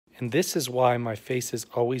and this is why my face is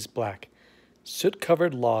always black.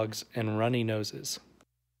 Soot-covered logs and runny noses.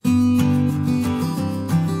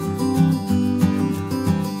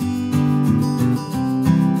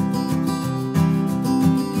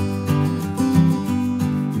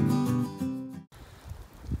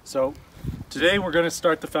 So today we're going to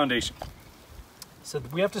start the foundation. So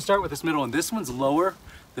we have to start with this middle one. This one's lower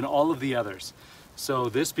than all of the others. So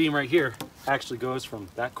this beam right here actually goes from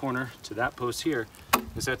that corner to that post here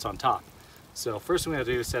and sets on top. So first thing we have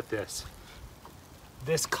to do is set this.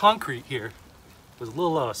 This concrete here was a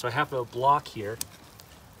little low, so I have a block here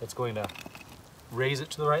that's going to raise it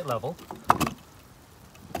to the right level.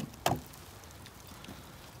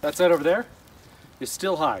 That side over there is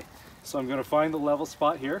still high. So I'm going to find the level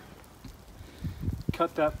spot here,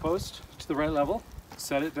 cut that post to the right level,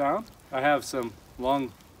 set it down. I have some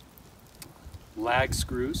long lag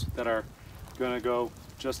screws that are going to go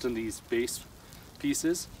just in these base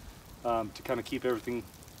pieces to kind of keep everything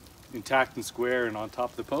intact and square and on top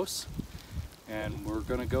of the posts. And we're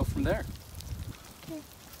going to go from there.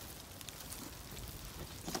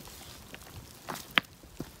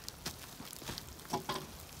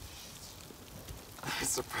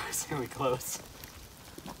 Surprisingly close.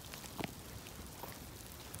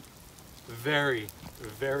 Very,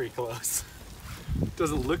 very close.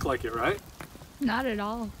 Doesn't look like it, right? Not at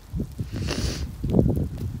all.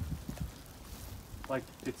 Like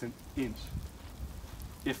it's an inch,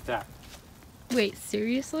 if that. Wait,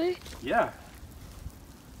 seriously? Yeah.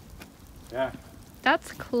 Yeah.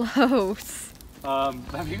 That's close.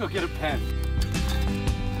 Let me go get a pen.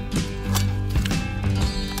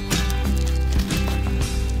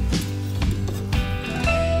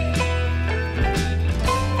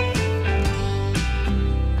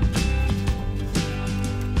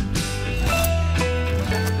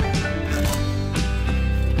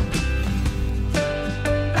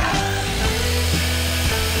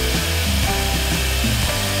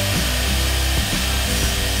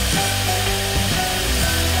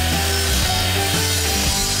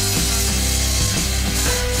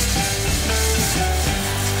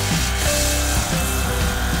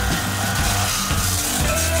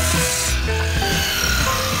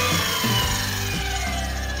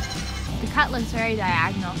 Cut looks very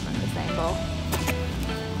diagonal from this angle.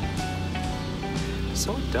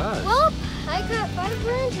 So it does. Well, I cut 5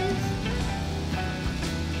 inches.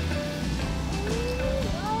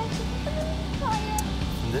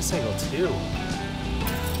 From this angle too.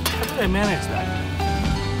 How did I manage that?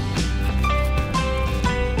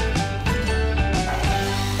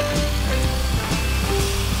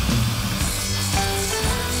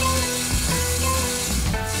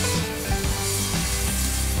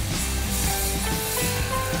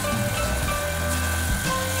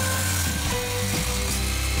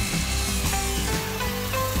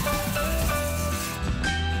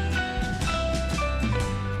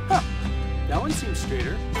 That one seems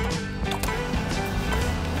straighter.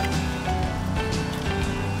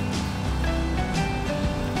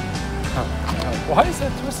 Why is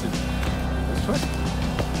that twisted? It's twisted.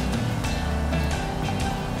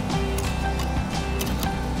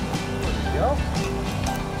 There we go.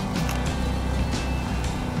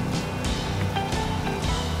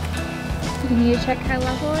 You need to check how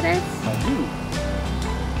level it is? I do.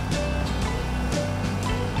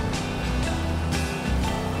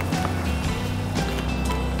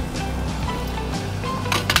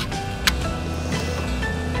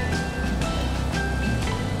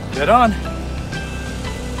 Dead on.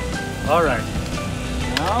 All right.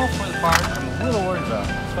 Now for the part I'm a little worried about.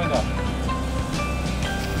 Let's find out.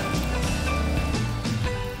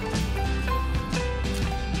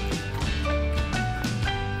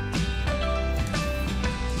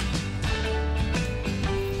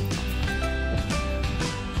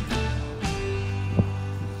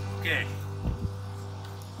 Okay.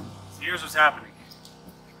 So here's what's happening.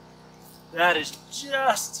 That is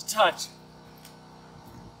just a touch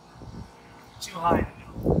too high.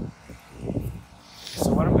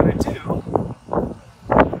 So what I'm going to do,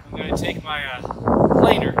 I'm going to take my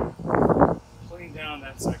planer, plane down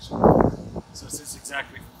that section so it sits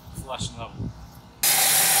exactly flush and level.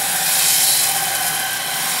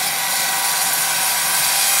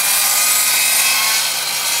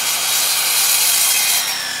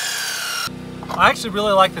 I actually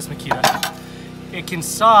really like this Makita. It can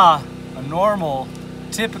saw a normal,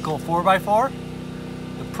 typical 4x4.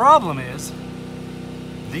 The problem is,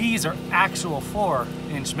 these are actual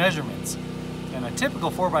 4-inch measurements, and a typical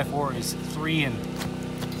 4x4 is 3 and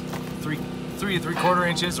 3/4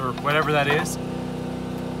 inches or whatever that is.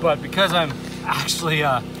 But because I'm actually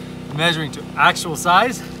measuring to actual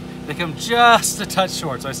size, They come just a touch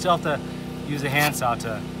short, so I still have to use a handsaw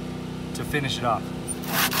to finish it off.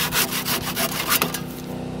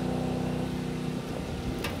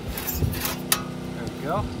 There we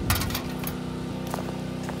go.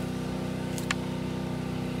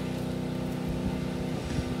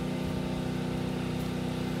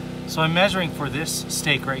 So I'm measuring for this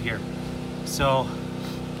stake right here. So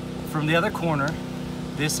from the other corner,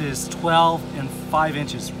 this is 12 and 5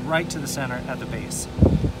 inches right to the center at the base.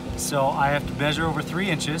 So I have to measure over 3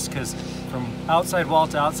 inches because from outside wall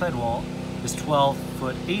to outside wall is 12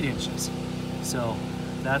 foot 8 inches. So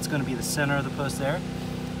that's going to be the center of the post there.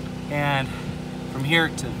 And from here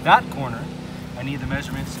to that corner, I need the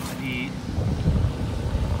measurement to be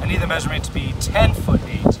 10 foot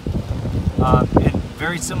 8. And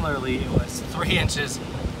very similarly, it was 3 inches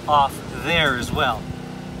off there as well.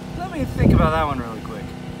 Let me think about that one really quick.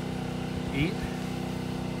 8?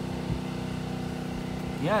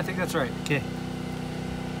 Yeah, I think that's right. Okay.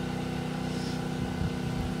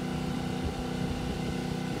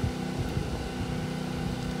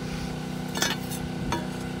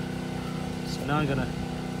 So now I'm gonna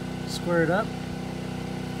square it up.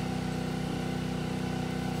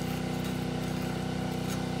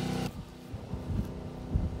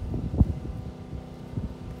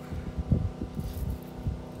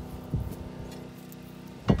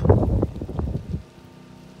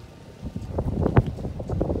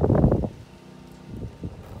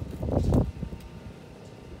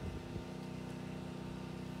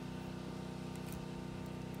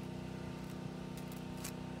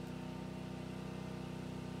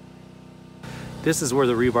 This is where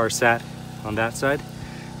the rebar sat on that side.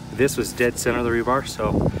 This was dead center of the rebar,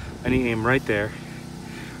 so I need to aim right there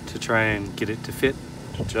to try and get it to fit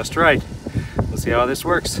just right. We'll see how this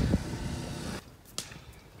works.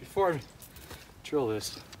 Before I drill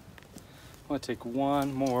this, I want to take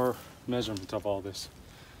one more measurement of all this,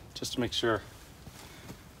 just to make sure.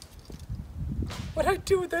 What did I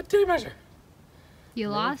do with that tape measure? You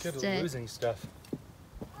lost it. Losing stuff.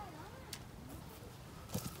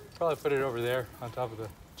 Probably put it over there on top of the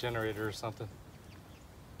generator or something.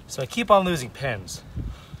 So I keep on losing pens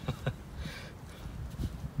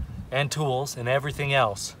and tools and everything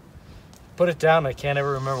else. Put it down, I can't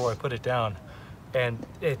ever remember where I put it down. And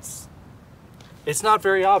it's not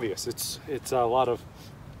very obvious. It's a lot of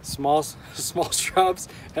small shrubs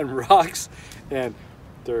and rocks, and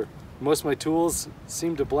most of my tools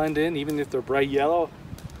seem to blend in even if they're bright yellow.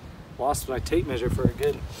 Lost my tape measure for a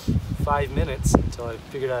good 5 minutes until I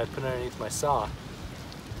figured I'd put it underneath my saw.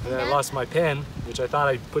 And then I lost my pen, which I thought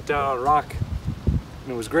I'd put down on a rock,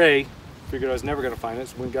 and it was gray. Figured I was never gonna find it,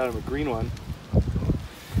 so went and got him a green one.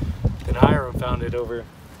 Then Hiram found it over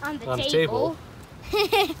on the table.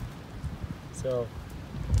 So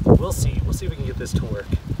we'll see if we can get this to work.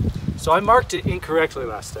 So I marked it incorrectly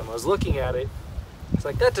last time. I was looking at it, it's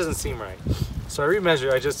like, that doesn't seem right. So I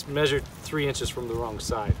remeasured, I just measured 3 inches from the wrong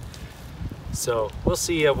side. So we'll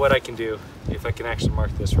see what I can do, if I can actually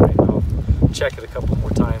mark this right. I'll check it a couple more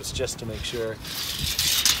times just to make sure.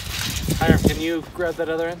 Hiram, can you grab that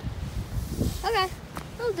other end? Okay,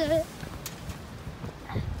 I'll do it.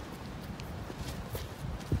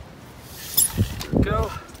 There we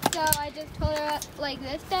go. So I just pull it up like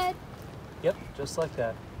this, Dad? Yep, just like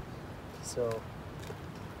that. So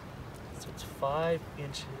it's 5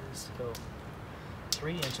 inches, so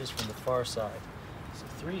 3 inches from the far side. So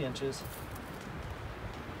 3 inches.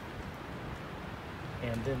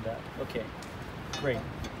 And then that. Okay, great.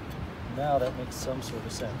 Now that makes some sort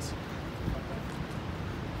of sense.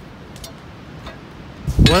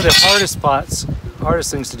 One of the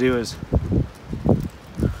hardest things to do is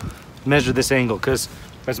measure this angle, because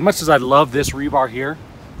as much as I'd love this rebar here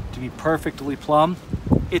to be perfectly plumb,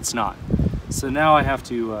 it's not. So now I have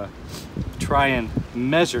to try and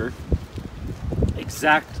measure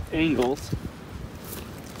exact angles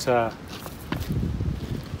to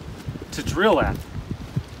drill at.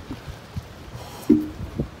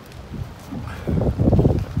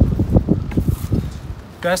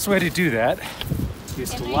 Best way to do that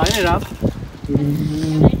is to line it up.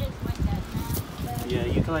 Yeah,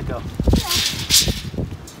 you can let go.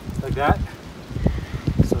 Like that.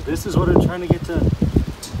 So this is what I'm trying to get to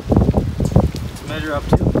measure up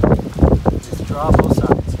to. Just draw both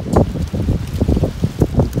sides.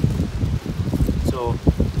 So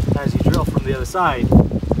as you drill from the other side,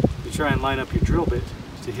 you try and line up your drill bit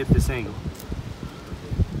to hit this angle.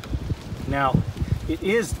 Now, it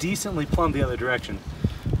is decently plumb the other direction,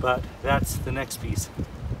 but that's the next piece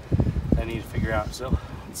I need to figure out. So,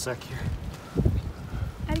 one sec here.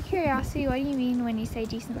 Out of curiosity, what do you mean when you say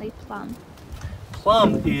decently plumb?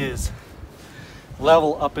 Plumb is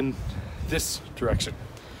level up in this direction,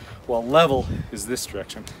 while level is this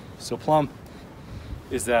direction. So plumb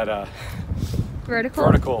is that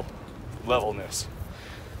vertical levelness.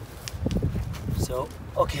 So,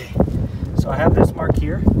 okay, so I have this mark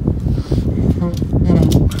here.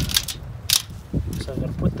 So I'm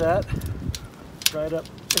going to put that right up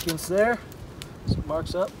against there, so it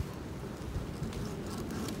marks up.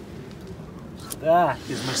 So that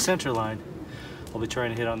is my center line. I'll be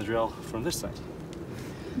trying to hit on the drill from this side.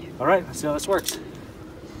 All right, let's see how this works.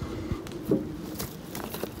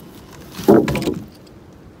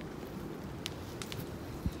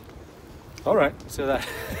 All right, so that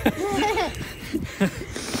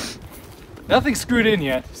nothing's screwed in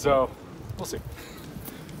yet, so we'll see.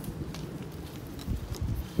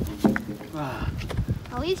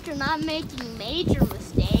 At least you're not making major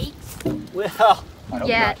mistakes. Well, I hope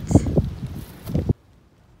Yet. not.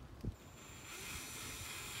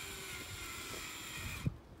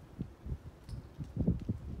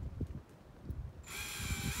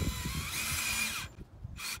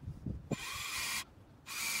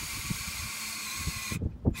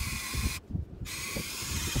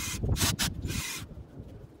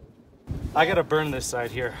 I gotta burn this side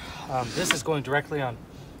here. This is going directly on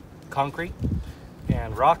concrete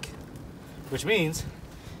and rock, which means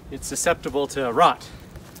it's susceptible to rot.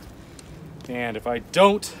 And if I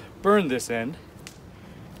don't burn this end,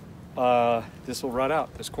 this will rot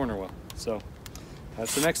out, this corner will. So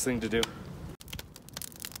that's the next thing to do.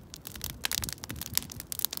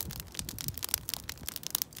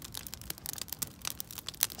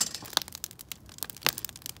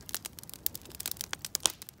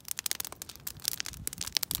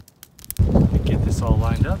 Get this all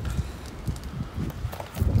lined up.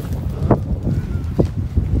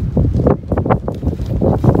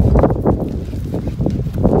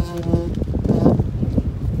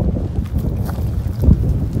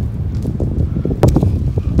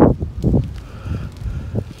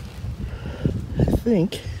 I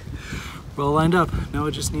think we're all lined up. Now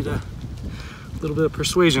I just need a little bit of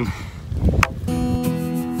persuasion.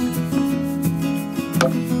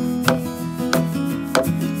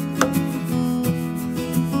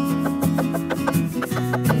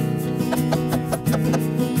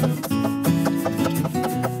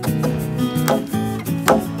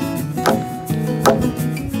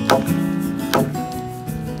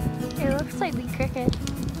 It looks slightly crooked.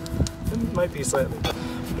 It might be slightly,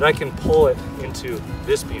 but I can pull it into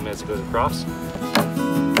this beam as it goes across.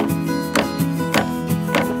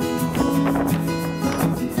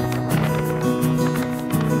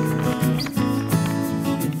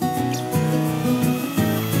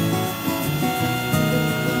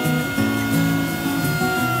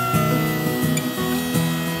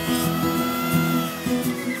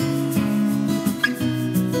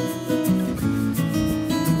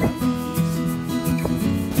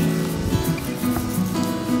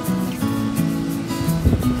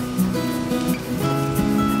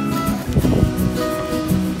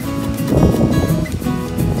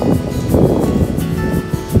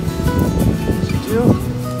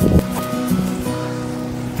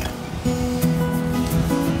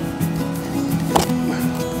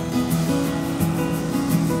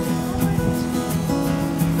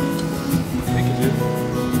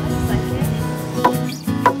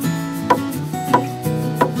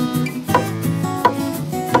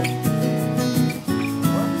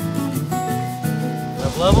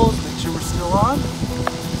 Levels, make sure we're still on.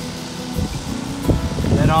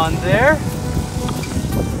 Then on there.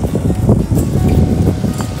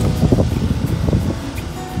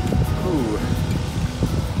 Ooh.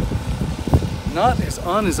 Not as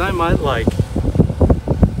on as I might like.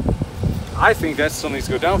 I think that still needs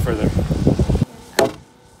to go down further.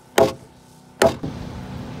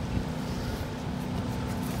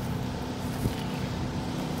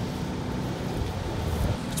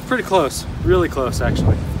 Pretty close, really close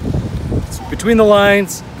actually. It's between the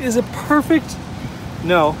lines. Is it perfect?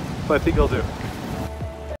 No, but I think it'll do.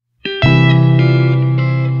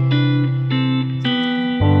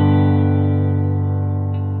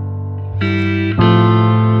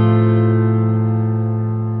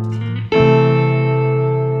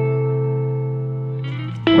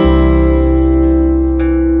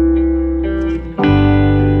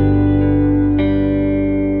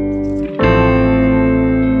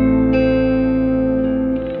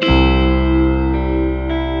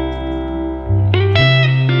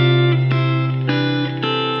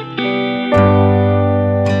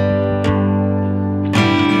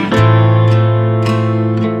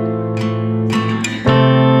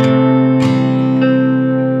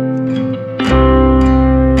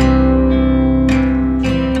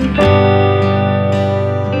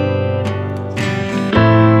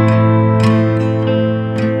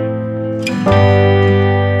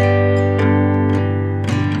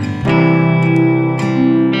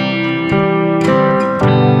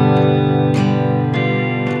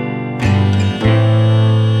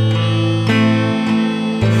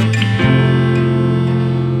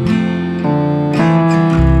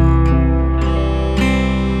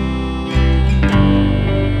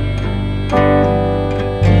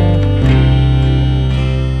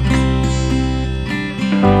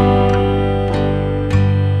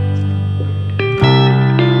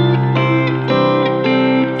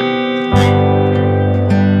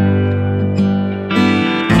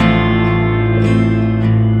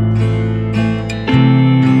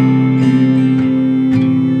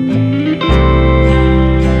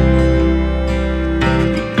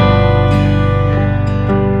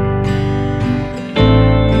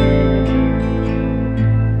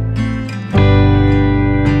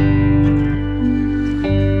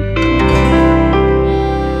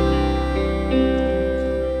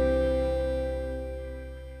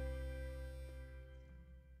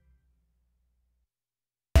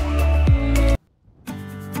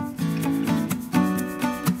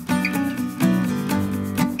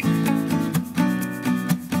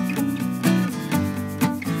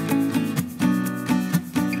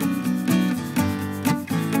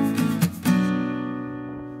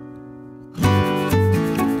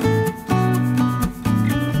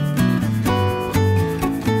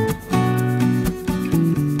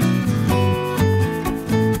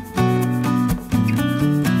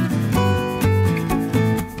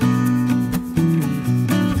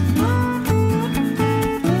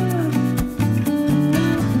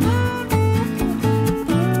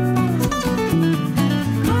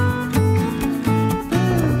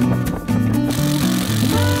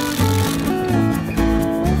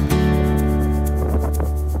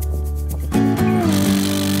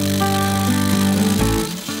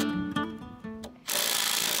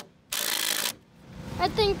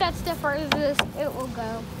 that step farther, it will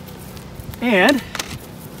go. And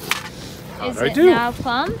Is it now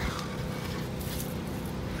plumb?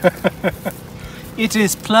 it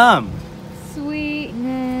is plumb.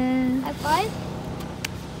 Sweetness. High five.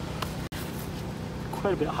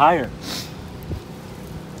 Quite a bit higher.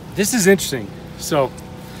 This is interesting. So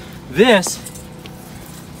this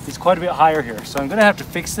is quite a bit higher here. So I'm gonna have to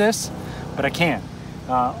fix this, but I can't.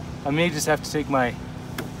 I may just have to take my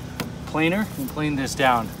planer and plane this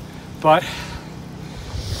down. But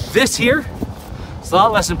this here is a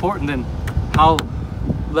lot less important than how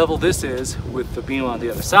level this is with the beam on the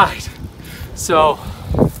other side. So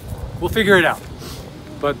we'll figure it out.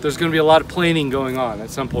 But there's gonna be a lot of planing going on at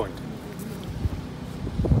some point.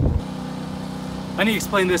 I need to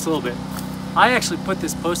explain this a little bit. I actually put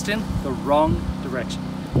this post in the wrong direction.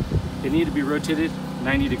 It needed to be rotated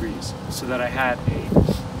 90 degrees so that I had a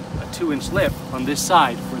 2-inch lip on this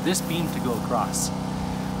side for this beam to go across.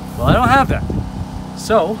 Well, I don't have that.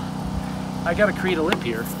 So I gotta create a lip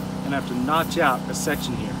here and I have to notch out a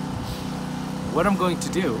section here. What I'm going to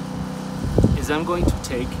do is I'm going to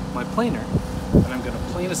take my planer and I'm gonna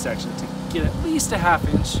plane a section to get at least a half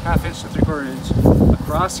inch to 3/4 inch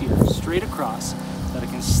across here, straight across, so that I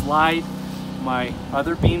can slide my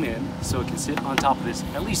other beam in so it can sit on top of this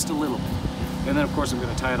at least a little bit. And then of course I'm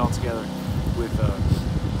gonna tie it all together with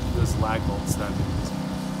those lag bolts that I've been using.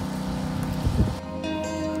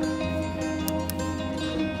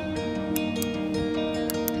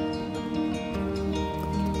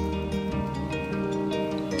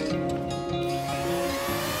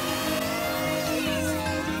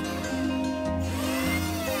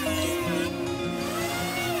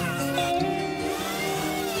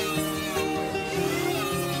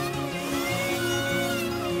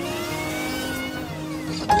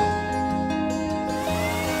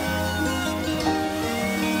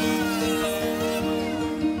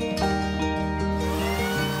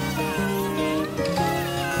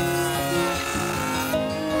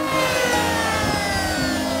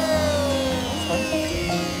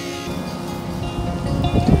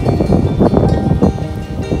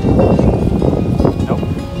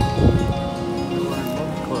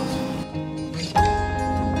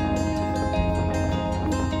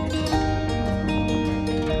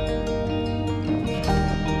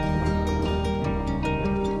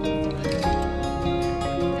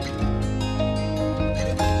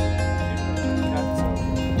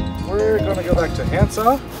 We're gonna go back to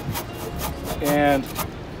handsaw and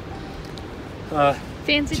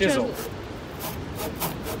Fancy chisel. chisel.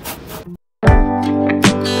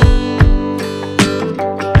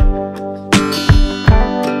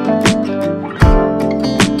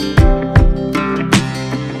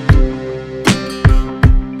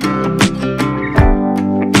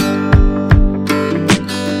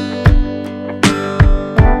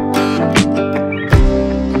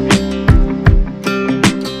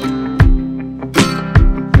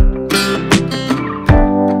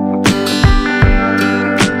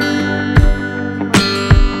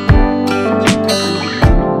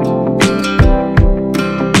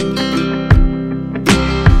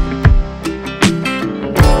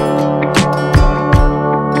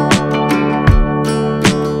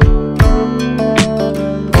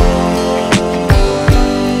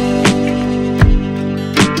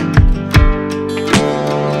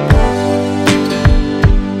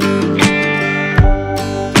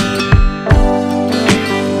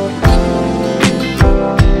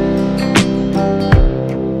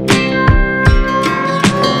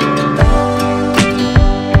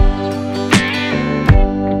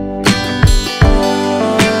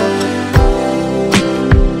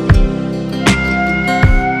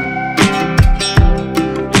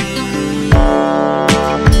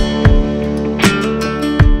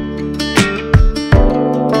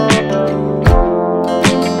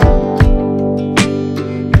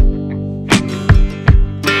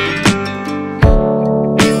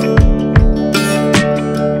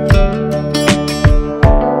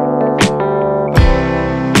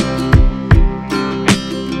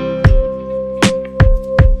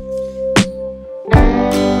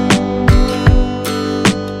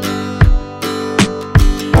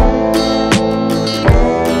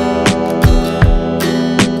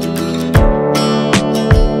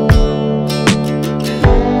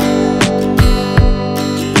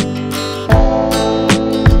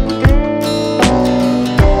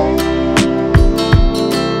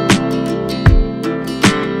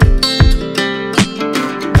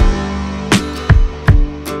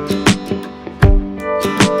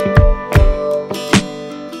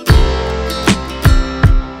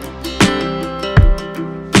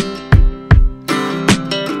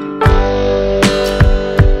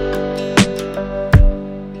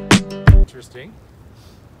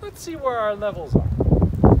 our levels are.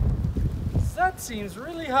 That seems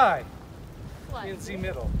really high. What? In the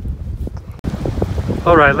middle.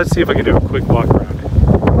 All right, let's see if I can do a quick walk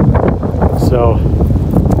around. So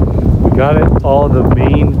we got it, all the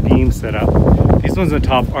main beams set up. These ones on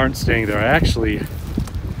top aren't staying there. I actually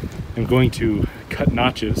am going to cut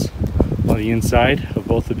notches on the inside of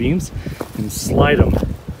both the beams and slide them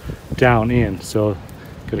down in. So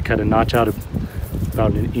I'm gonna cut a notch out of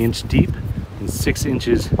about an inch deep and 6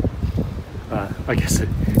 inches, I guess an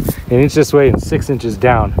inch this way and 6 inches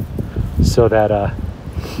down, so that I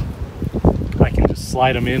can just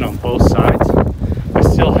slide them in on both sides. I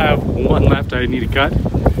still have one left I need to cut.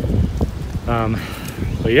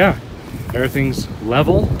 But yeah, everything's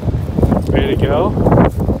level, ready to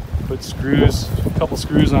go. Put screws, a couple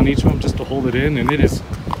screws on each of them just to hold it in, and it is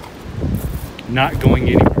not going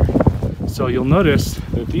anywhere. So you'll notice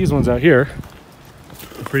that these ones out here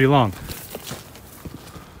are pretty long.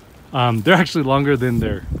 They're actually longer than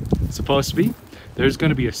they're supposed to be. There's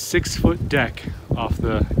going to be a 6-foot deck off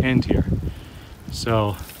the end here.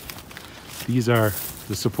 So these are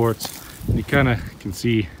the supports. And you kind of can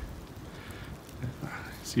see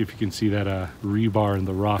if you can see that rebar in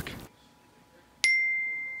the rock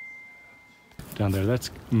down there. That's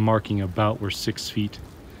marking about where 6 feet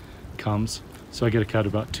comes. So I got to cut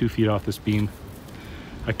about 2 feet off this beam.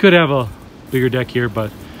 I could have a bigger deck here, but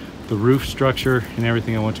the roof structure and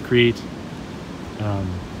everything I want to create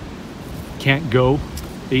can't go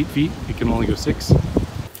 8 feet. It can only go 6.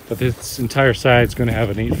 But this entire side is going to have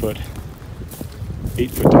an 8-foot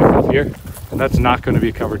deck up here, and that's not going to be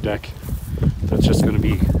a covered deck. That's just going to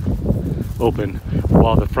be open,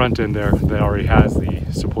 while the front end there that already has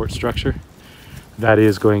the support structure, that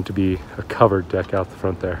is going to be a covered deck out the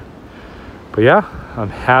front there. But yeah, I'm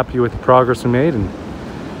happy with the progress we made and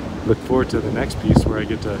look forward to the next piece where I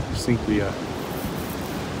get to sink the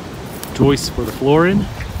joists for the floor in.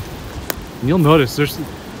 And you'll notice there's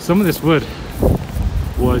some of this wood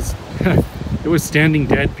was it was standing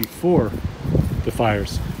dead before the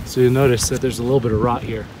fires, so you'll notice that there's a little bit of rot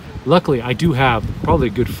here. Luckily I do have probably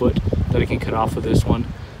a good foot that I can cut off of this one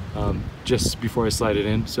just before I slide it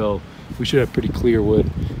in, so we should have pretty clear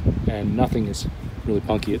wood and nothing is really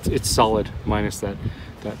punky. It's solid minus that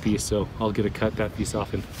piece, so I'll get to cut that piece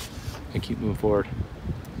off and keep moving forward.